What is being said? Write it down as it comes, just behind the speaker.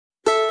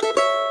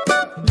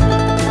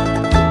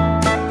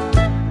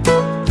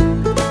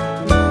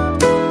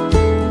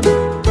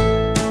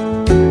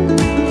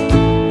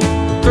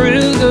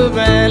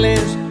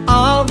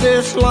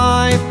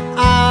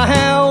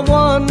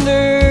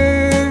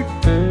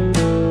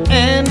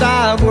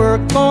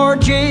for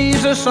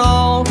Jesus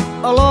all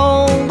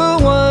along the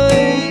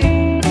way.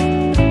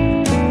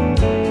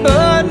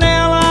 But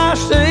now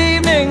last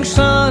evening's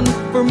sun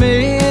for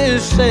me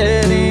is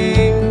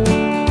setting.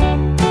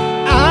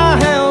 I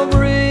have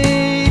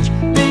reached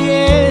the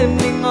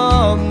ending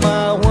of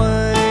my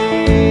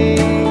way.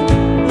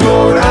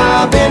 Lord,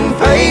 I've been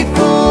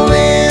faithful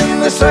in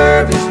the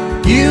service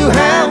you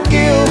have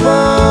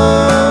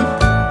given,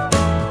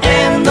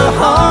 and the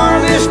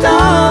harvest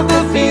of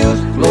the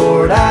fields,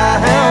 Lord, I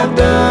have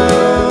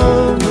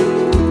done.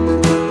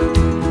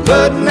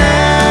 But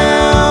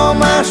now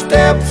my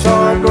steps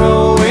are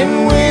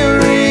growing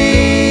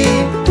weary.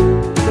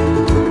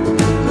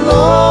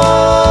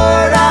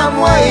 Lord, I'm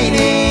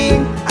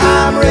waiting,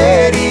 I'm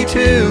ready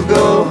to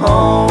go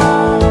home.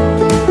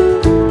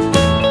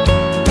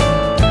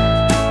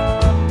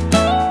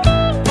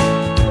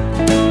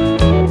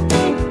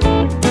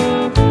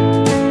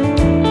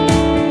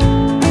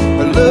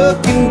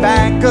 Looking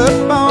back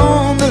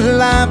upon the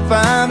life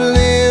I've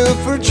lived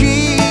for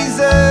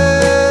Jesus,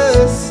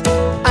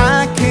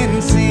 I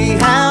can see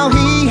how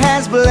He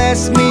has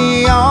blessed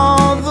me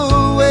all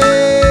the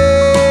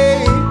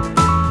way.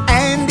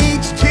 And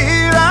each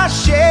tear I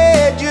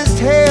shed just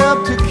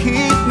helped to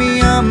keep me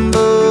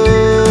humble,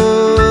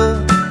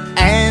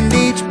 and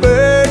each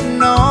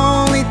burden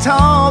only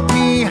taught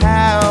me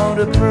how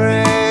to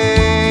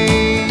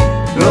pray.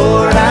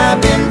 Lord, I've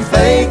been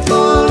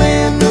faithful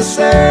in the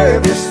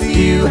service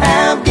you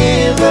have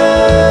given,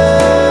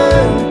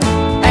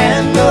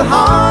 and the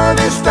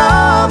harvest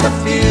of the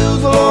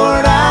fields,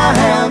 Lord, I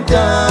have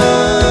done.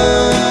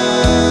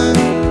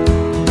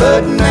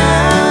 But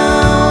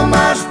now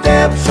my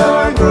steps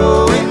are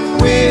growing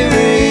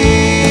weary.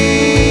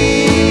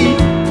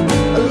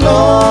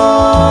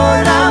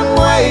 Lord, I'm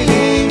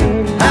waiting,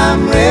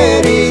 I'm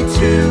ready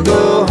to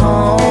go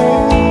home.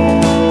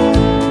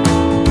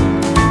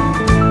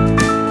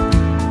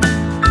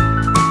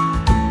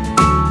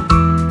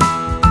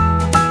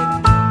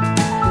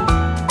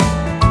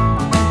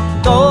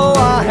 Though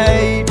I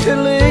hate to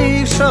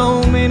leave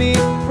so many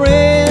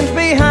friends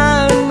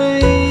behind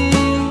me,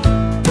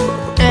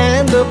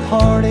 and the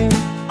parting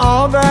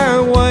of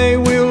our way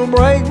will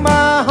break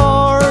my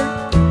heart,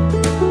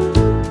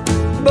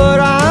 but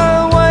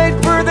I wait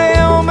for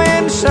them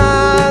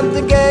inside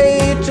the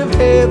gates of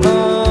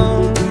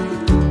heaven,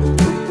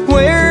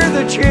 where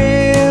the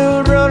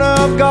children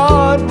of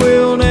God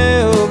will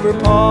never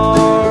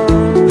part.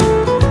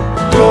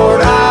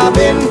 Lord, I've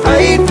been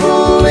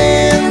faithful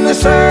in the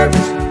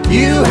service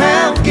you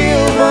have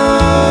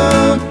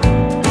given,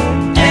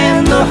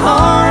 and the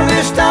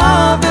harvest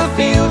of the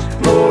fields,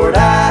 Lord,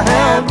 I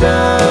have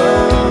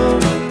done.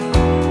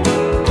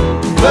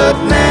 But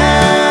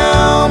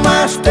now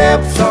my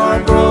steps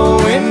are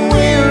growing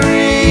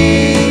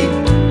weary.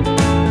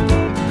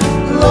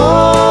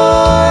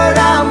 Lord,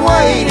 I'm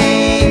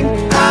waiting,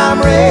 I'm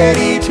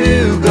ready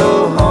to go